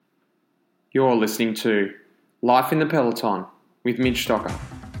You're listening to Life in the Peloton with Mitch Stocker.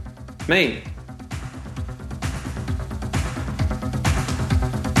 Me.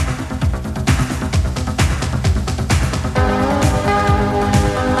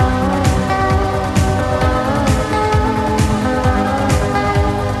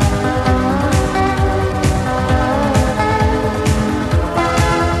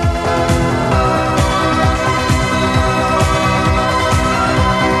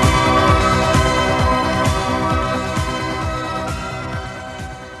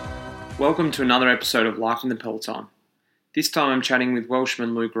 Welcome to another episode of Life in the Peloton. This time I'm chatting with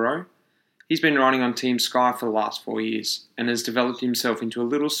Welshman Luke Rowe. He's been riding on Team Sky for the last 4 years and has developed himself into a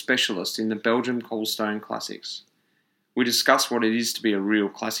little specialist in the Belgium Cobblestone Classics. We discuss what it is to be a real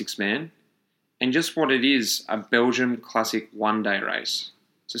Classics man and just what it is a Belgium Classic one-day race.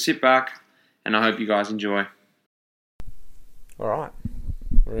 So sit back and I hope you guys enjoy. Alright,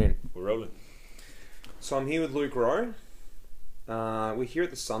 we're in. We're rolling. So I'm here with Luke Rowe. We're here at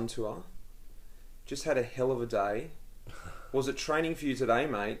the Sun Tour. Just had a hell of a day. Was it training for you today,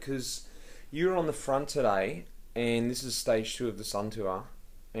 mate? Because you were on the front today, and this is stage 2 of the Sun Tour,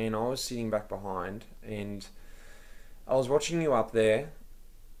 and I was sitting back behind, and I was watching you up there,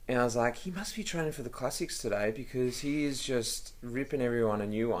 and I was like, he must be training for the Classics today, because he is just ripping everyone a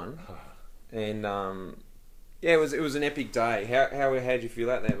new one. And yeah, it was an epic day. How'd you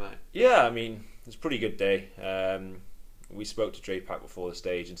feel out there, mate? Yeah, I mean, it was a pretty good day. We spoke to Dre Pack before the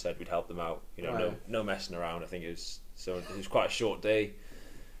stage and said we'd help them out. You know, Right. no messing around. I think it was quite a short day.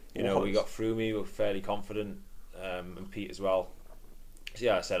 You know, we got through me. We were fairly confident, and Pete as well. So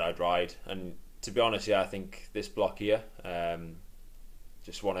yeah, I said I'd ride, and to be honest, yeah, I think this block here, I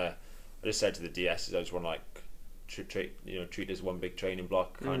just said to the DS, I just want to like treat it as one big training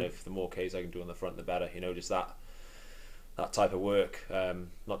block. Kind of the more Ks I can do on the front, the better. You know, just that type of work.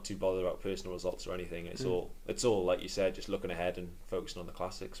 Not too bothered about personal results or anything. It's all like you said, just looking ahead and focusing on the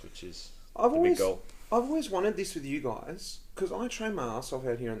Classics, which is big goal. I've always wanted this with you guys, because I train my ass off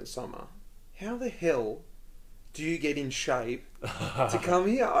out here in the summer. How the hell do you get in shape to come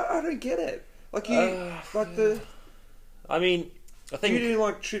here? I don't get it. Like I mean, I think do you do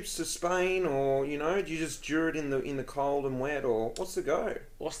like trips to Spain, or do you just do it in the cold and wet, or what's the go?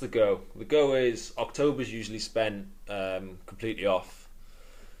 What's the go? The go is October's usually spent completely off.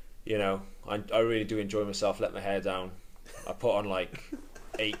 You know, I really do enjoy myself, let my hair down. I put on like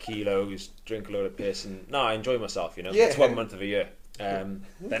 8 kilos, drink a load of piss, and I enjoy myself, you know. Yeah. It's 1 month of a year. Then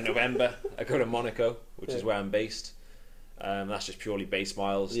November, I go to Monaco, which is where I'm based. That's just purely base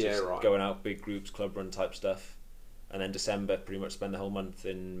miles, just going out, big groups, club run type stuff. And then December, pretty much spend the whole month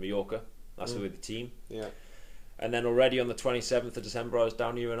in Mallorca. That's with the team. Yeah. And then already on the 27th of December, I was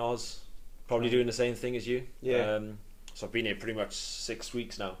down here in Oz, probably doing the same thing as you. Yeah. So I've been here pretty much 6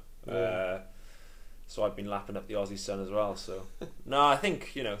 weeks now. Yeah. So I've been lapping up the Aussie sun as well. So no, I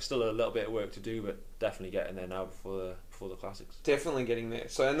think still a little bit of work to do, but definitely getting there now before the Classics. Definitely getting there.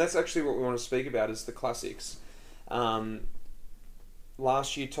 So, and that's actually what we want to speak about is the Classics. Last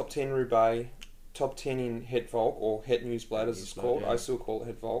year, top 10 Roubaix. Top 10 in Het Volk, or Het Nieuwsblad as it's called. Yeah. I still call it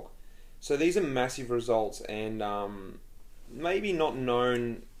Het Volk. So these are massive results, and maybe not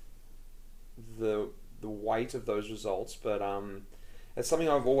known the weight of those results, but it's something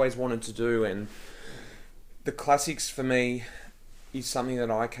I've always wanted to do. And the Classics for me is something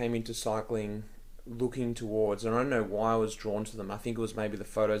that I came into cycling looking towards, and I don't know why I was drawn to them. I think it was maybe the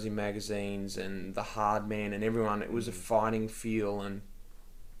photos in magazines and the hard man and everyone. It was a fighting feel, and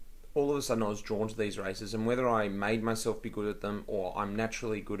all of a sudden I was drawn to these races, and whether I made myself be good at them or I'm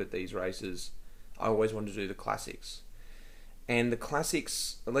naturally good at these races, I always wanted to do the Classics. And the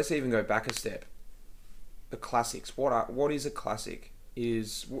Classics, let's even go back a step. The Classics, what is a Classic?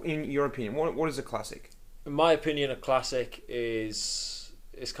 Is, in your opinion, what is a Classic? In my opinion, a Classic is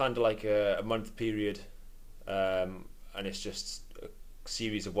kind of like a month period, and it's just a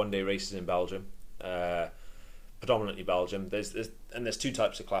series of one-day races in Belgium. Predominantly Belgium. There's 2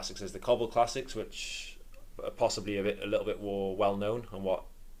 types of Classics. There's the Cobble Classics, which are possibly a little bit more well known, and what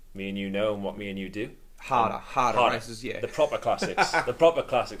me and you know and what me and you do. Harder races, yeah. The proper Classics,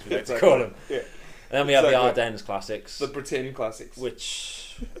 we like to call them. Yeah. And then we have the Ardennes Classics, the pretend Classics,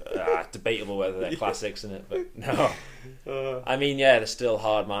 which debatable whether they're classics in it, but no. I mean, yeah, they're still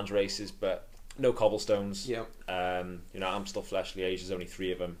hard man's races, but no cobblestones. Yeah. Amstel Flesh Liège, there's only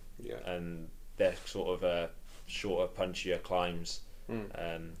 3 of them. Yeah. And they're sort of shorter, punchier climbs.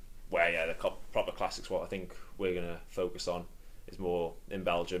 Where the proper Classics, what I think we're going to focus on is more in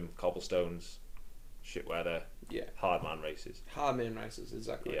Belgium, cobblestones, shit weather, hard man races. Hard man races,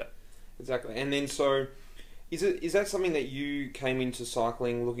 exactly. Yeah. Exactly. And then so Is that something that you came into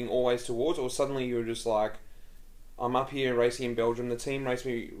cycling looking always towards, or suddenly you were just like, I'm up here racing in Belgium, the team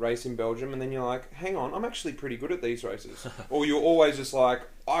race in Belgium, and then you're like, hang on, I'm actually pretty good at these races? Or you're always just like,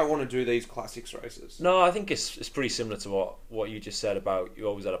 I want to do these classics races? No, I think it's pretty similar to what you just said about you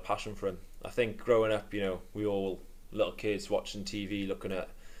always had a passion for them. I think growing up, we all little kids watching TV, looking at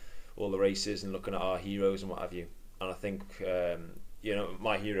all the races and looking at our heroes and what have you. And I think,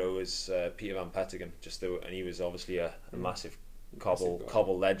 my hero was Peter Van Petegem, and he was obviously a massive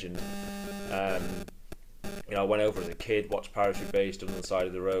cobble legend. I went over as a kid, watched Paris-Roubaix, stood on the side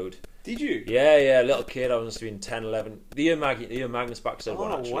of the road. Did you? Yeah, little kid. I must have been 10, 11. The year Magnus Backstead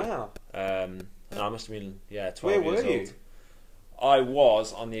won, actually. Oh, wow. And I must have been, 12 Where years were you? old. I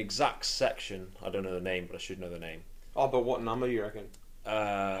was on the exact section. I don't know the name, but I should know the name. Oh, but what number do you reckon?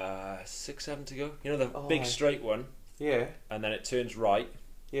 6, 7 to go. You know the big straight one? Yeah. And then it turns right.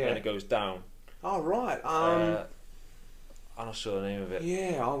 Yeah. And then it goes down. Oh, right. I'm not sure the name of it.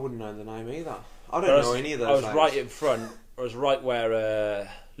 Yeah, I wouldn't know the name either. I don't know any of those I was names. right in front. I was right where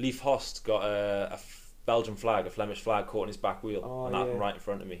Leif Host got a Belgian flag, a Flemish flag, caught in his back wheel, and that happened right in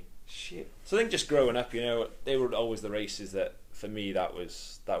front of me. Shit. So I think just growing up, they were always the races that, for me, that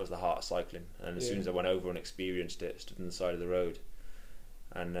was the heart of cycling. And as soon as I went over and experienced it, stood on the side of the road,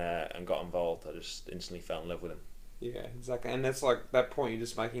 and got involved, I just instantly fell in love with them. Yeah, exactly. And that's like that point you're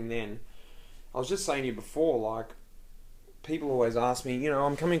just making then. I was just saying to you before, like, people always ask me,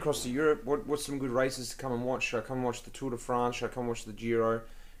 I'm coming across to Europe, what's some good races to come and watch? Should I come watch the Tour de France? Should I come watch the Giro?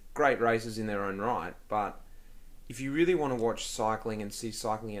 Great races in their own right, but if you really want to watch cycling and see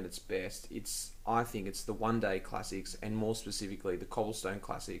cycling at its best, I think it's the one-day classics, and more specifically the cobblestone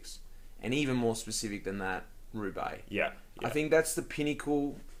classics, and even more specific than that, Roubaix. Yeah. I think that's the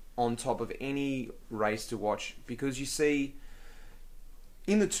pinnacle on top of any race to watch, because you see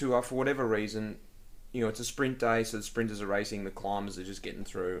in the Tour, for whatever reason, it's a sprint day, so the sprinters are racing, the climbers are just getting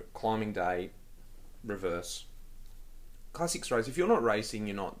through. Climbing day, reverse. Classics race, if you're not racing,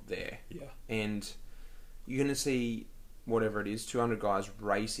 you're not there. Yeah. And you're going to see, whatever it is, 200 guys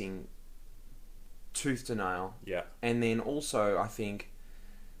racing tooth to nail. Yeah. And then also, I think,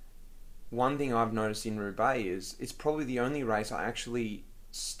 one thing I've noticed in Roubaix is it's probably the only race I actually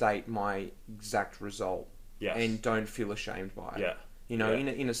state my exact result. Yes. And don't feel ashamed by it. Yeah.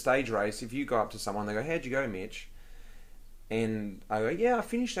 In a stage race, if you go up to someone, they go, how'd you go, Mitch? And I go, yeah, I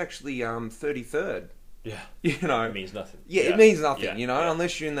finished actually 33rd. Yeah. It means nothing. Yeah, it means nothing,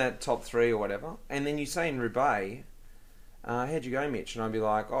 unless you're in that top 3 or whatever. And then you say in Roubaix, how'd you go, Mitch? And I'd be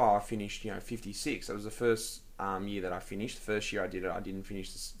like, I finished, 56. That was the first year that I finished. The first year I did it, I didn't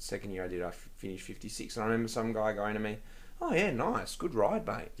finish. The second year I did it, I finished 56. And I remember some guy going to me, oh yeah, nice, good ride,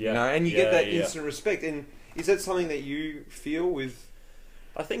 mate. Yeah. And you get that instant respect. And is that something that you feel with...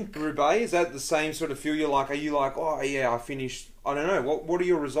 I think Roubaix, is that the same sort of feel? Are you like, oh yeah, I finished? I don't know. What are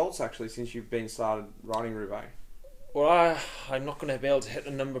your results actually since you've been started riding Roubaix? Well, I'm not going to be able to hit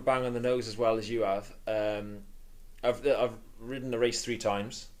the number bang on the nose as well as you have. I've ridden the race 3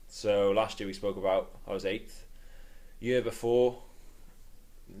 times. So last year we spoke about I was 8th. Year before,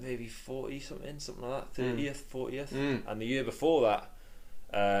 maybe 40 something like that, 30th, 40th, and the year before that,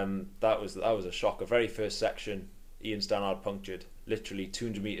 that was a shocker. Very first section, Ian Stannard punctured, literally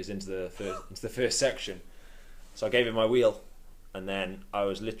 200 meters into the first section. So I gave him my wheel, and then I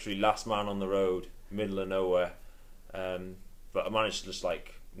was literally last man on the road, middle of nowhere. But I managed to just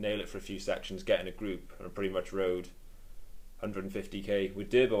nail it for a few sections, get in a group, and I pretty much rode 150k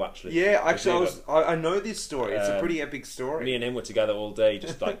with Durbo actually. Yeah, actually, I know this story. It's a pretty epic story. Me and him were together all day,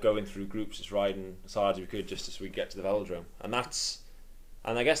 just going through groups, just riding as hard as we could, just as we get to the velodrome. And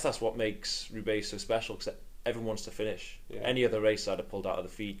I guess that's what makes Roubaix so special, because everyone wants to finish. Yeah. Any other race I'd have pulled out of the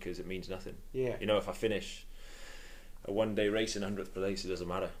feed because it means nothing. Yeah. If I finish a one-day race in 100th place, it doesn't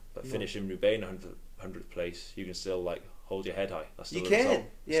matter. But finish in Roubaix in 100th place, you can still hold your head high. That's still you a can. result.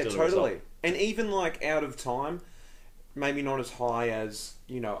 Yeah, totally. And even out of time, maybe not as high as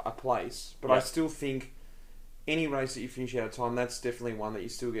a place, but I still think any race that you finish out of time, that's definitely one that you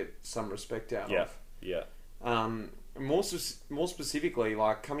still get some respect out of. Yeah. More specifically,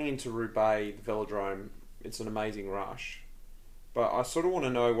 coming into Roubaix, the velodrome, it's an amazing rush. But I sort of want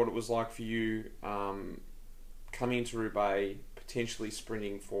to know what it was like for you coming into Roubaix, potentially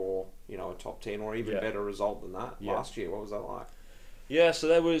sprinting for a top 10 or even better result than that last year. What was that like? Yeah, so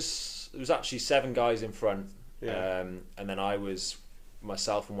there was actually 7 guys in front. Yeah. And then I was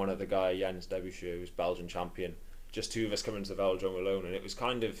myself and one other guy, Jens Debussy, who was Belgian champion. Just 2 of us coming to the velodrome alone, and it was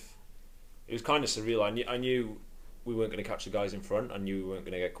kind of surreal. I knew we weren't going to catch the guys in front. I knew we weren't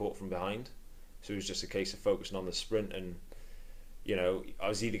going to get caught from behind. So it was just a case of focusing on the sprint, and I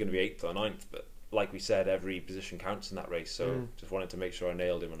was either going to be 8th or 9th, but like we said, every position counts in that race. So just wanted to make sure I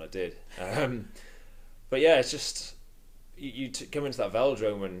nailed him, and I did. But yeah, it's just you come into that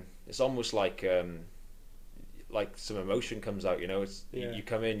velodrome and it's almost like some emotion comes out. You know, you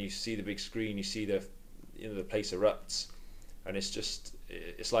come in, you see the big screen, you see the place erupts, and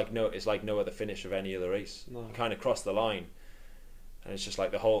it's like no other finish of any other race. No. You kind of cross the line, and it's just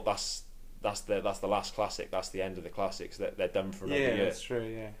like that's the last classic. That's the end of the classics. They're done for another year. Yeah, that's true.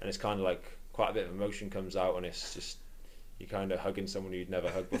 Yeah, and it's kind of like quite a bit of emotion comes out, and it's just you're kind of hugging someone you'd never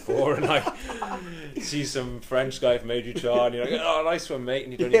hugged before, and like see some French guy from Adrian, and you're like, oh, nice one, mate,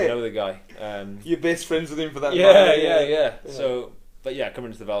 and you don't even know the guy. You're best friends with him for that. Yeah. So, but yeah,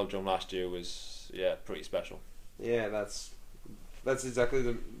 coming to the velodrome last year was pretty special. Yeah, that's exactly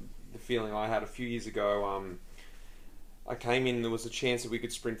the feeling I had a few years ago. I came in, there was a chance that we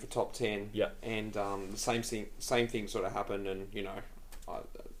could sprint for top 10. Yeah. And the same thing sort of happened, and you know,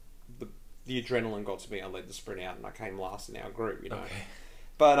 the adrenaline got to me. I led the sprint out, and I came last in our group. You know. Okay.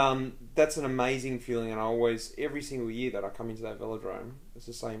 But that's an amazing feeling, and I always, every single year that I come into that velodrome, it's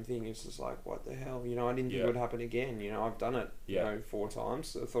the same thing. It's just like, what the hell? You know, I didn't think it would happen again. You know, I've done it, 4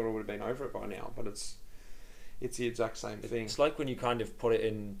 times. I thought I would have been over it by now, but it's the exact same thing. It's like when you kind of put it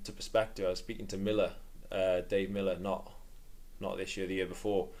into perspective. I was speaking to Miller, Dave Miller, not this year, the year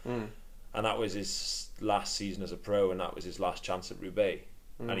before, and that was his last season as a pro, and that was his last chance at Roubaix,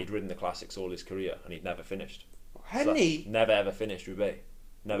 and he'd ridden the classics all his career, and he'd never finished. Hadn't he? Never ever finished Roubaix.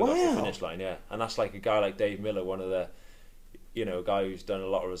 Never got to the finish line. Yeah, and that's like a guy like Dave Miller, one of the, a guy who's done a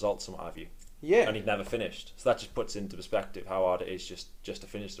lot of results and what have you. Yeah. And he'd never finished. So that just puts into perspective how hard it is just to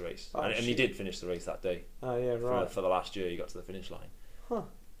finish the race. And he did finish the race that day. Oh yeah, right. For the last year, he got to the finish line. Huh.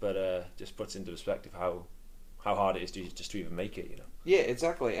 But just puts into perspective how hard it is to even make it. You know. Yeah,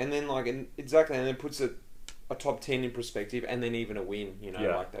 exactly. And then and then puts a top 10 in perspective, and then even a win. You know,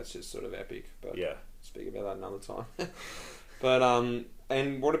 like that's just sort of epic. But speak about that another time. But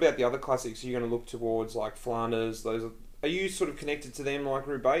and what about the other classics? Are you going to look towards like Flanders? Are you sort of connected to them like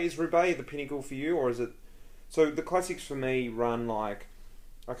Roubaix? Is Roubaix the pinnacle for you, or is it? So the classics for me run like,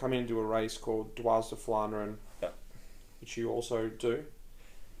 I come in and do a race called Dwars de Vlaanderen, which you also do,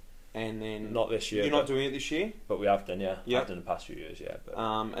 and then not this year. You're not doing it this year, but we have done. Yeah, I've done the past few years. Yeah, but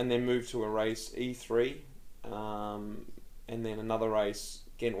and then move to a race E3, and then another race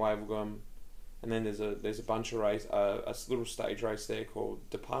Ghent Wevelgem. And then there's a bunch of race, a little stage race there called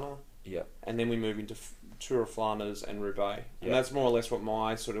De Panne. Yeah. And then we move into Tour of Flanders and Roubaix. And that's more or less what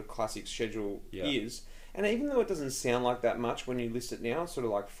my sort of classic schedule is. And even though it doesn't sound like that much when you list it now, sort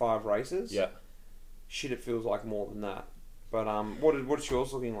of like 5 races. Yeah. Shit, it feels like more than that. But what's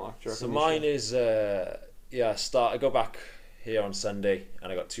yours looking like? Do you reckon so mine is I go back here on Sunday,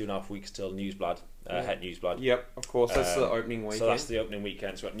 and I got 2.5 weeks till Nieuwsblad, Het Nieuwsblad. Yep, of course. That's the opening weekend. So that's the opening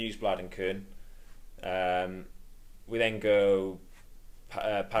weekend. So we've got Nieuwsblad and Köln. We then go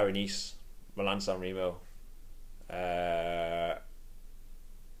Paris-Nice, Milan-San Remo,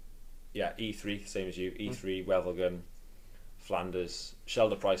 E3, same as you, E3, Wevelgem, Flanders,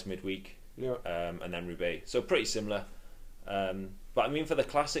 Schelde Price midweek, and then Roubaix. So pretty similar. But I mean, for the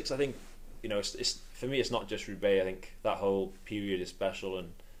classics, I think, it's for me, it's not just Roubaix. I think that whole period is special,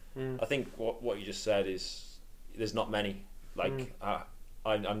 and I think what you just said is there's not many. Like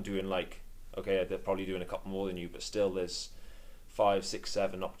I'm doing like. Okay, they're probably doing a couple more than you, but still there's 5, 6,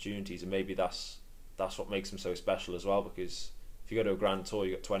 7 opportunities, and maybe that's what makes them so special as well, because if you go to a Grand Tour,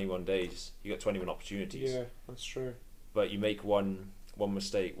 you got 21 days, you got 21 opportunities. Yeah, that's true. But you make one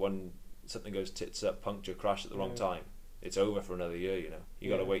mistake, something goes tits up, puncture, crash at the wrong time, it's over for another year, You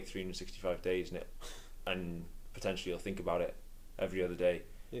got to wait 365 days, and potentially you'll think about it every other day.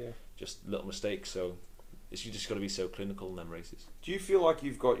 Yeah. Just little mistakes, so you just got to be so clinical in them races. Do you feel like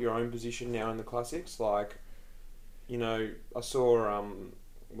you've got your own position now in the classics? Like, I saw,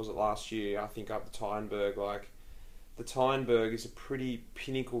 was it last year, I think up the Tyenberg, like, the Tyenberg is a pretty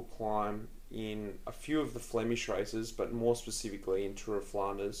pinnacle climb in a few of the Flemish races, but more specifically in Tour of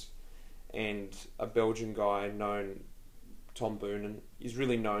Flanders, and a Belgian guy known, Tom Boonen, is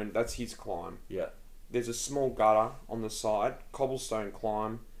really known, that's his climb. Yeah. There's a small gutter on the side, cobblestone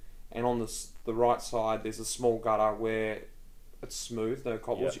climb, and on the right side, there's a small gutter where it's smooth, no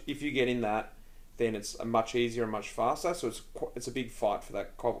cobbles. Yeah. If you get in that, then it's a much easier and much faster. So it's a big fight for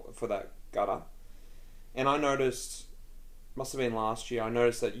that gutter. And I noticed, must have been last year, I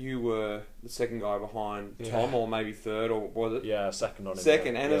noticed that you were the second guy behind Tom, or maybe third, or was it? Yeah, second on him.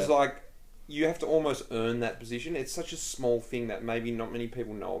 Second, and it's like you have to almost earn that position. It's such a small thing that maybe not many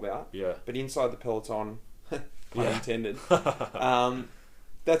people know about. Yeah. But inside the peloton, pun intended.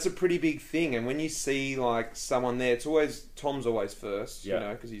 That's a pretty big thing, and when you see like someone there, Tom's always first,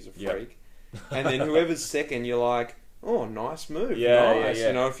 because he's a freak. and then whoever's second, you're like, oh, nice move, yeah, nice. Yeah.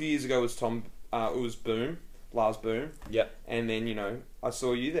 You know, a few years ago it was Lars Boom. Yep. And then, you know, I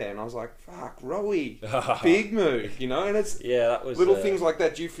saw you there and I was like, fuck, Rowie, big move, you know? And it's that was little things like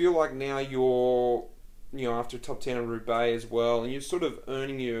that. Do you feel like now you're, you know, after top 10 in Roubaix as well, and you're sort of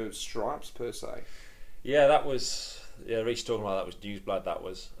earning your stripes per se? Yeah, that was, the race talking about that was Newsblad, that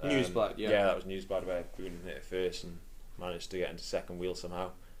was. Newsblad, yeah. Yeah, that was Newsblad where Boone hit it first and managed to get into second wheel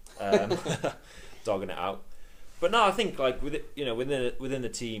somehow. Dogging it out. But no, I think like with it, you know, within the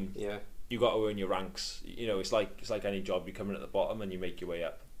team, you got to earn your ranks. You know, it's like any job. You come in at the bottom and you make your way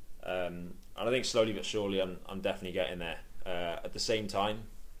up. And I think slowly but surely, I'm definitely getting there. At the same time,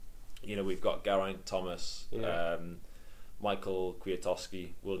 you know, we've got Geraint Thomas, Michael Kwiatkowski,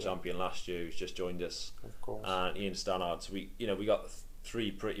 world champion last year, who's just joined us, of course, and Ian Stannard. So we got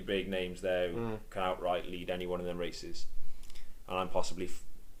three pretty big names there who can outright lead any one of them races, and I'm possibly,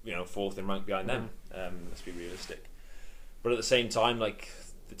 you know, fourth in rank behind them. Let's be realistic. But at the same time, like,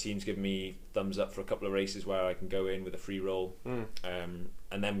 the team's given me thumbs up for a couple of races where I can go in with a free roll, and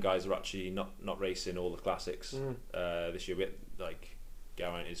them guys are actually not racing all the classics this year. Like,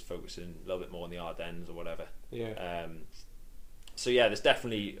 Geraint is focusing a little bit more on the Ardennes or whatever. So yeah, there's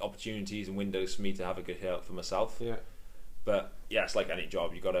definitely opportunities and windows for me to have a good hit out for myself. But yeah, it's like any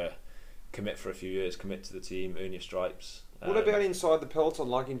job. You got to commit for a few years, commit to the team, earn your stripes. What about inside the peloton,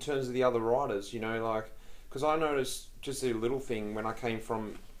 like in terms of the other riders? You know, like, because I noticed just a little thing when I came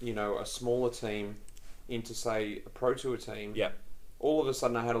from, you know, a smaller team into, say, a Pro Tour team. All of a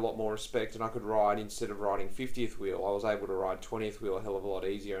sudden I had a lot more respect, and I could ride, instead of riding 50th wheel, I was able to ride 20th wheel a hell of a lot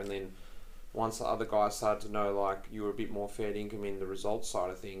easier. And then once the other guys started to know, like, you were a bit more fair income in the results side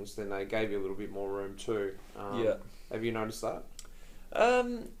of things, then they gave you a little bit more room too. Have you noticed that?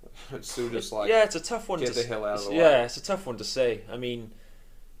 It's still just like, it's a tough one. Get the hell out of the way. Yeah, it's a tough one to say. I mean,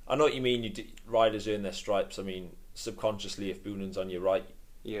 I know what you mean. Riders earn their stripes. I mean, subconsciously, if Boonen's on your right,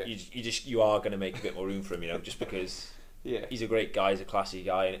 you are going to make a bit more room for him. You know, just because he's a great guy, he's a classy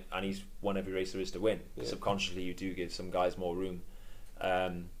guy, and he's won every race there is to win. Subconsciously, you do give some guys more room.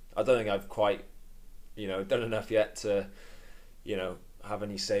 I don't think I've quite, you know, done enough yet to, you know, have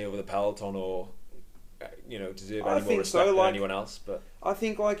any say over the peloton or, you know, deserve any more respect than anyone else. But I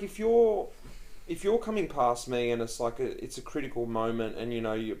think, like, if you're coming past me and it's like it's a critical moment, and, you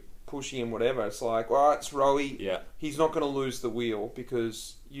know, you're pushing him, whatever, it's like, all right, it's Rowie. He's not going to lose the wheel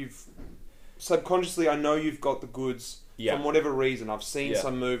because you've subconsciously, I know you've got the goods from whatever reason. I've seen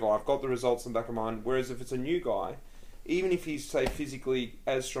some move, or I've got the results in the back of mind. Whereas if it's a new guy, even if he's, say, physically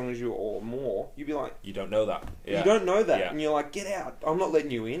as strong as you or more, you'd be like, you don't know that. You don't know that, and you're like, get out. I'm not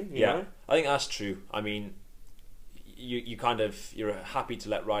letting you in. You know? I think that's true. I mean, you kind of, you're happy to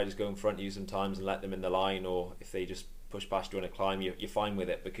let riders go in front of you sometimes and let them in the line, or if they just push past you on a climb, you're fine with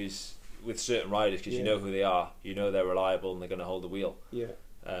it, because with certain riders, because you know who they are, you know they're reliable and they're going to hold the wheel.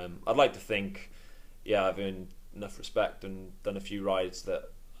 I'd like to think, I've earned enough respect and done a few rides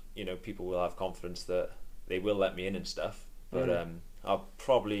that, you know, people will have confidence that they will let me in and stuff. But I'll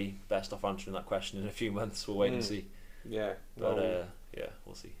probably best off answering that question in a few months. We'll wait and see. But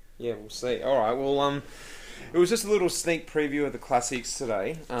we'll see. We'll see. All right. Well, it was just a little sneak preview of the classics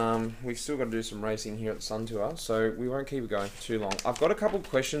today. We've still got to do some racing here at the Sun Tour, so we won't keep it going for too long. I've got a couple of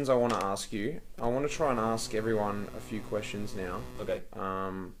questions I want to ask you. I want to try and ask everyone a few questions now. Okay.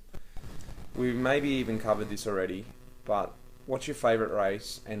 We've maybe even covered this already, but what's your favourite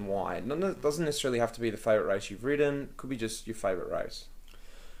race and why? It doesn't necessarily have to be the favourite race you've ridden. Could be just your favourite race.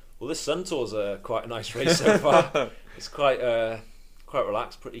 Well, this Sun Tour's quite a nice race so far. It's quite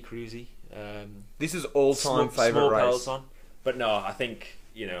relaxed, pretty cruisy. This is all-time favourite race. Peloton. But no, I think,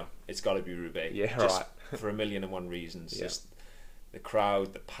 you know, it's got to be Roubaix. Just for a million and one reasons. Just the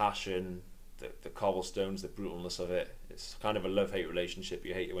crowd, the passion, the cobblestones, the brutalness of it. It's kind of a love-hate relationship.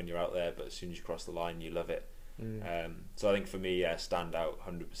 You hate it when you're out there, but as soon as you cross the line, you love it. So I think for me, stand out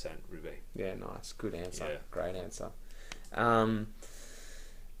 100% Roubaix. Yeah, nice. Good answer. Great answer.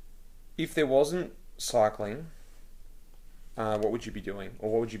 If there wasn't cycling, what would you be doing?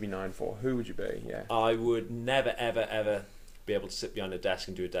 Or what would you be known for? Who would you be? I would never, ever, ever be able to sit behind a desk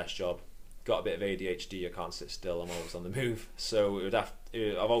and do a desk job. Got a bit of ADHD, I can't sit still, I'm always on the move. So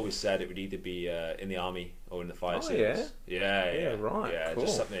I've always said it would either be in the army or in the fire service. Right. Cool.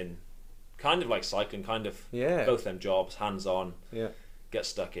 Just something kind of like cycling, kind of both them jobs, hands on, get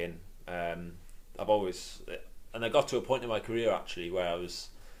stuck in. I've always, and I got to a point in my career actually where I was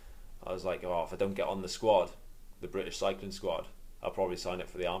like, oh, if I don't get on the squad, the British cycling squad, I'll probably sign up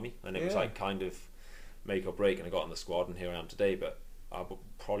for the army. And it was like kind of make or break, and I got on the squad, and here I am today. But I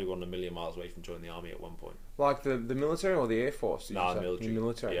probably wasn't a million miles away from joining the army at one point. Like the military or the Air Force? No, the military. The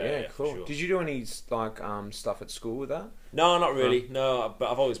military, yeah, cool. Sure. Did you do any like stuff at school with that? No, not really. No,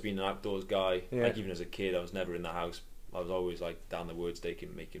 but I've always been an outdoors guy. Yeah. Like even as a kid, I was never in the house. I was always like down the woods,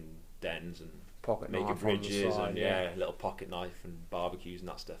 making dens and making bridges and little pocket knife and barbecues and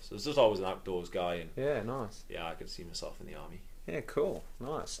that stuff. So I was just always an outdoors guy. And yeah, nice. Yeah, I could see myself in the army. Yeah, cool,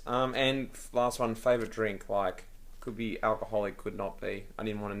 nice. And last one, favorite drink, like. Could be alcoholic, could not be. I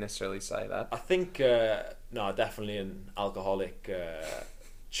didn't want to necessarily say that. I think, no, definitely an alcoholic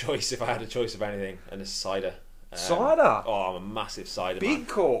choice if I had a choice of anything, and it's cider. Cider? Oh, I'm a massive cider man. Big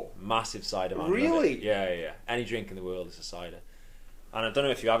call. Massive cider man. Really? Yeah. Any drink in the world is a cider. And I don't know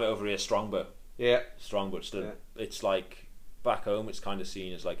if you have it over here, Strongbow. Yeah. Strongbow. It's like, back home, it's kind of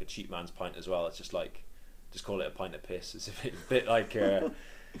seen as like a cheap man's pint as well. It's just like, just call it a pint of piss. It's a bit like...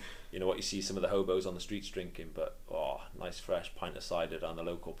 you know what you see some of the hobos on the streets drinking, but nice fresh pint of cider down the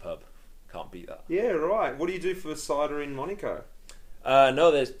local pub, can't beat that. Yeah, right. What do you do for cider in Monaco?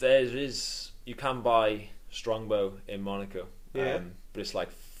 No, you can buy Strongbow in Monaco. Yeah, but it's like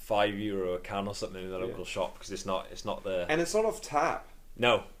 €5 a can or something in the local shop because it's not the. And it's not off tap.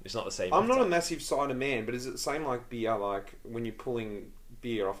 No, it's not the same. I'm not a massive cider man, but is it the same like beer? Like when you're pulling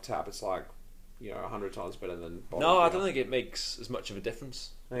beer off tap, it's like 100 times better than. No, I don't think it makes as much of a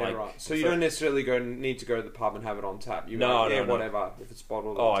difference. Yeah, like, right. So you don't necessarily need to go to the pub and have it on tap. No, whatever. If it's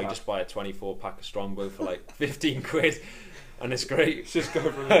bottled. Oh, I just buy a 24 pack of Strongbow for like 15 quid, and it's great. Just go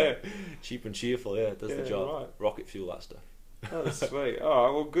from there. Cheap and cheerful, yeah. It does the job. Right. Rocket fuel, that stuff. Oh, that's sweet. All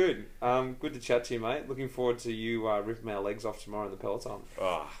right, well, good. Good to chat to you, mate. Looking forward to you ripping our legs off tomorrow in the peloton.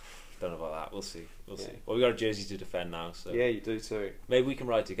 Don't know about that. We'll see. See. Well, we got a jersey to defend now, so yeah, you do too. Maybe we can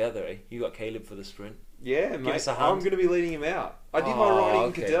ride together, eh? You got Caleb for the sprint. Yeah, mate. Give us a hand. I'm going to be leading him out. I did my riding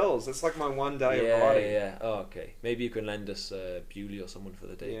in Cadell's. That's like my one day of riding. Yeah. Oh, okay. Maybe you can lend us Bewley or someone for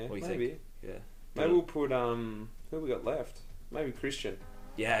the day. Yeah, what do you maybe. think? Yeah. Maybe we'll put who we got left? Maybe Christian.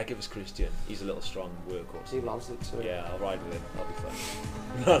 Yeah, give us Christian. He's a little strong workhorse. He loves it too. Yeah, I'll ride with him. That'll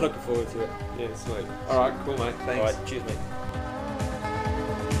be fun. Looking forward to it. Yeah, sweet. All right, cool, mate. Thanks. All right, cheers, mate.